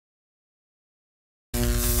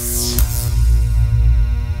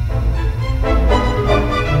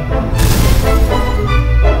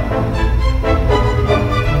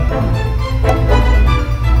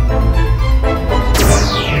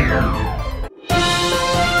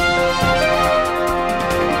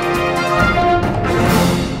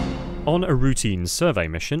On a routine survey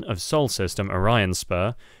mission of Sol system Orion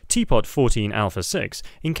Spur, Teapot 14 Alpha 6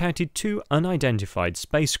 encountered two unidentified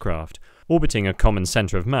spacecraft orbiting a common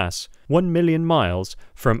centre of mass 1 million miles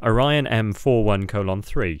from Orion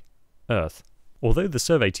M41:3, Earth. Although the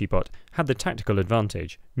survey Teapot had the tactical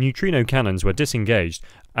advantage, neutrino cannons were disengaged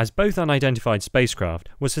as both unidentified spacecraft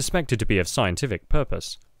were suspected to be of scientific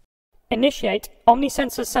purpose. Initiate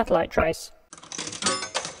Omnisensor satellite trace.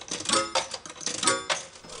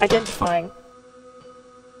 Identifying.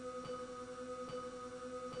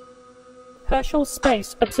 Herschel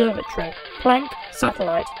Space Observatory, Planck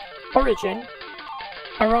Satellite, Origin,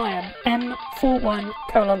 Orion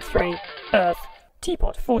M41:3, Earth,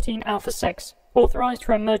 Teapot 14 Alpha 6, authorized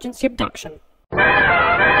for emergency abduction.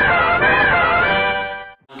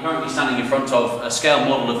 I'm currently standing in front of a scale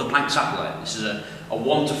model of the Planck Satellite. This is a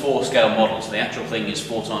 1:4 scale model, so the actual thing is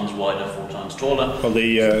 4 times wider, 4 times taller. Well,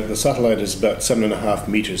 the satellite is about 7.5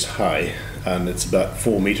 meters high, and it's about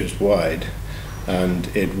 4 meters wide, and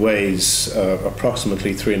it weighs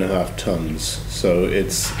approximately 3.5 tons. So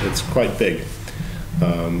it's quite big.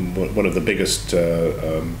 One of the biggest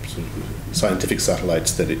scientific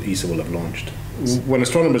satellites that ESA will have launched. When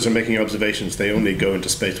astronomers are making observations, they only go into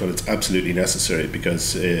space when it's absolutely necessary,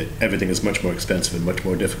 because everything is much more expensive and much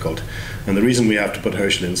more difficult. And the reason we have to put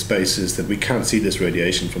Herschel in space is that we can't see this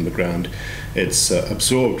radiation from the ground. It's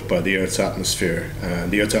absorbed by the Earth's atmosphere, and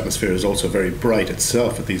the Earth's atmosphere is also very bright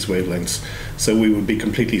itself at these wavelengths, so we would be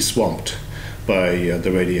completely swamped by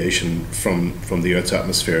the radiation from the Earth's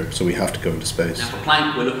atmosphere, so we have to go into space. Now for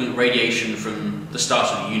Planck, we're looking at radiation from the start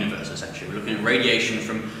of the universe, essentially. We're looking at radiation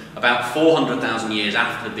from about 400,000 years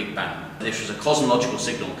after the Big Bang. This was a cosmological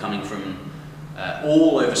signal coming from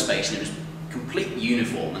all over space, and it was completely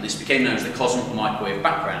uniform, and this became known as the cosmic microwave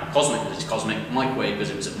background. Cosmic because it's cosmic, microwave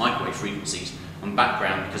because it was at microwave frequencies, and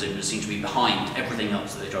background because it seemed to be behind everything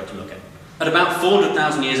else that they tried to look at. At about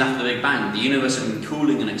 400,000 years after the Big Bang, the universe had been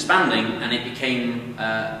cooling and expanding, and it became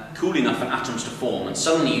cool enough for atoms to form, and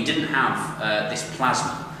suddenly you didn't have this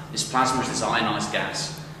plasma. This plasma is this ionized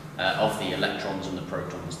gas of the electrons and the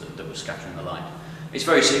protons that were scattering the light. It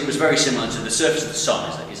was very similar to the surface of the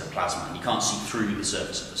sun is a plasma, and you can't see through the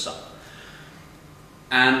surface of the sun.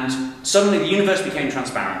 And suddenly the universe became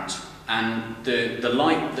transparent, and the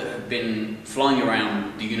light that had been flying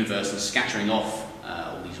around the universe and scattering off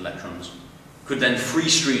all these electrons could then free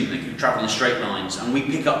stream, they could travel in straight lines, and we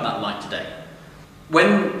pick up that light today.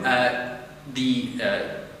 When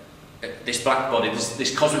this black body,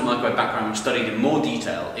 this cosmic microwave background was studied in more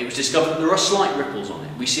detail, it was discovered that there are slight ripples on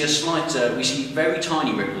it. We see very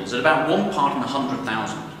tiny ripples at about 1 part in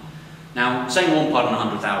 100,000. Now, saying 1 part in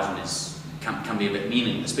 100,000 can be a bit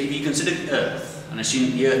meaningless, but if you consider the Earth and assume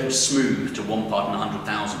that the Earth was smooth to 1 part in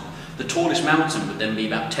 100,000, the tallest mountain would then be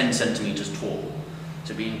about 10 centimeters tall,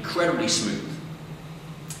 to be incredibly smooth.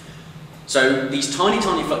 So these tiny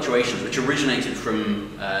fluctuations, which originated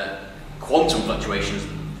from quantum fluctuations,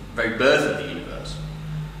 the very birth of the universe,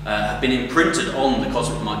 have been imprinted on the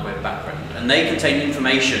cosmic microwave background, and they contain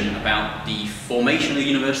information about the formation of the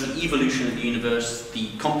universe, the evolution of the universe, the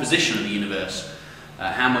composition of the universe,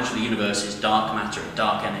 how much of the universe is dark matter,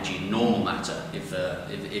 dark energy, and normal matter,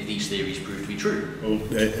 if these theories prove to be true. Well,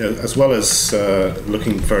 as well as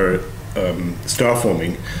looking for star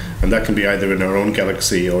forming, and that can be either in our own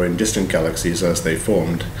galaxy or in distant galaxies as they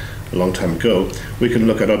formed a long time ago, we can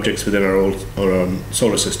look at objects within our own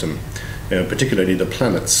solar system, particularly the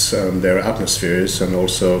planets, their atmospheres, and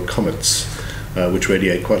also comets, which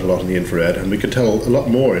radiate quite a lot in the infrared, and we can tell a lot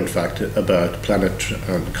more, in fact, about planet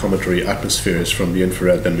and cometary atmospheres from the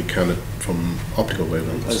infrared than we can from optical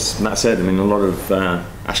wavelengths. As Matt said, I mean, a lot of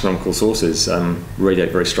astronomical sources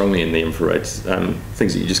radiate very strongly in the infrared,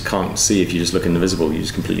 things that you just can't see if you just look in the visible, you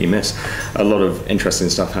just completely miss. A lot of interesting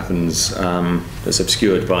stuff happens that's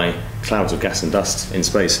obscured by clouds of gas and dust in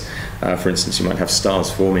space. For instance, you might have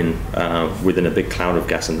stars forming within a big cloud of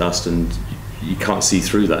gas and dust, and you can't see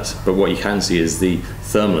through that, but what you can see is the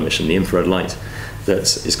thermal emission, the infrared light that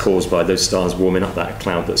is caused by those stars warming up that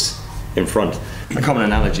cloud that's in front. A common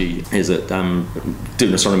analogy is that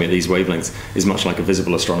doing astronomy at these wavelengths is much like a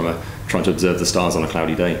visible astronomer trying to observe the stars on a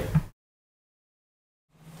cloudy day.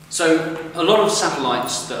 So a lot of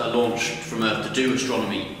satellites that are launched from Earth to do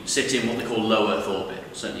astronomy sit in what they call low Earth orbit,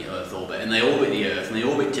 certainly Earth orbit, and they orbit the Earth, and they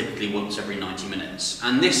orbit typically once every 90 minutes.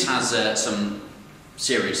 And this has some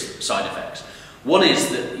serious side effects. One is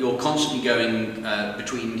that you're constantly going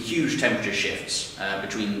between huge temperature shifts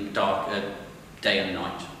between day and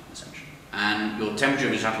night, essentially. And your temperature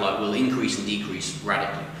of your satellite will increase and decrease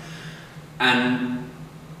radically. And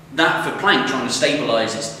that, for Planck, trying to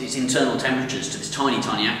stabilise its internal temperatures to this tiny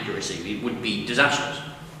accuracy, it would be disastrous.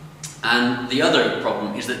 And the other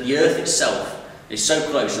problem is that the Earth itself is so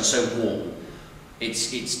close and so warm,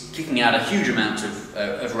 it's kicking out a huge amount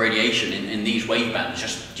of radiation in these wave bands,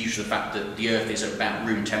 just due to the fact that the Earth is at about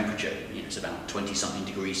room temperature. You know, it's about 20-something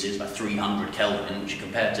degrees, it's about 300 Kelvin, which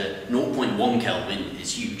compared to 0.1 Kelvin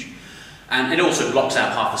is huge. And it also blocks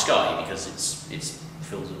out half the sky because it's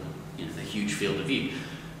filled with a huge field of view.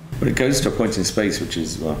 But it goes to a point in space which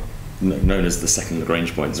is known as the second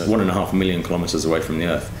Lagrange point. It's 1.5 million kilometers away from the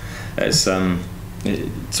Earth. It's,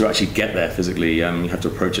 to actually get there physically, you have to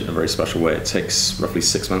approach it in a very special way. It takes roughly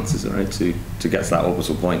 6 months, is it right, to get to that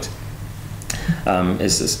orbital point.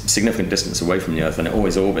 It's a significant distance away from the Earth, and it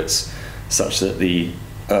always orbits such that the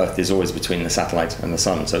Earth is always between the satellite and the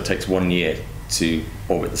Sun. So it takes 1 year to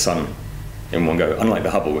orbit the Sun in one go. Unlike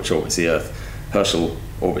the Hubble, which orbits the Earth, Herschel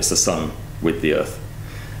orbits the Sun with the Earth.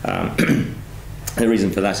 The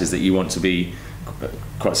reason for that is that you want to be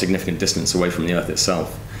quite a significant distance away from the Earth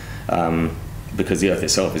itself, because the Earth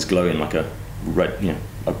itself is glowing like a red,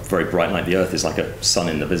 a very bright light. The Earth is like a sun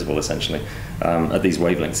in the visible, essentially. At these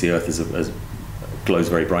wavelengths, the Earth glows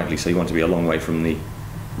very brightly, so you want to be a long way from the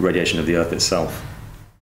radiation of the Earth itself.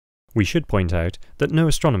 We should point out that no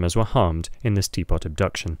astronomers were harmed in this teapot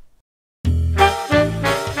abduction.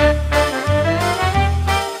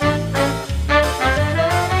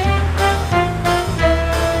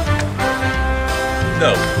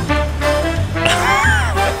 No.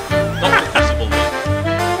 Not possible.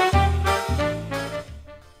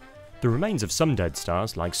 The remains of some dead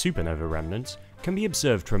stars, like supernova remnants, can be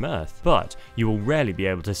observed from Earth, but you will rarely be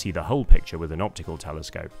able to see the whole picture with an optical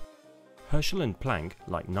telescope. Herschel and Planck,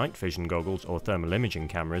 like night vision goggles or thermal imaging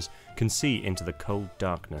cameras, can see into the cold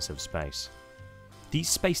darkness of space. These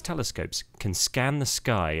space telescopes can scan the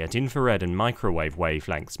sky at infrared and microwave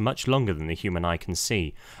wavelengths much longer than the human eye can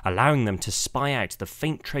see, allowing them to spy out the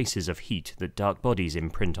faint traces of heat that dark bodies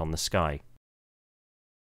imprint on the sky.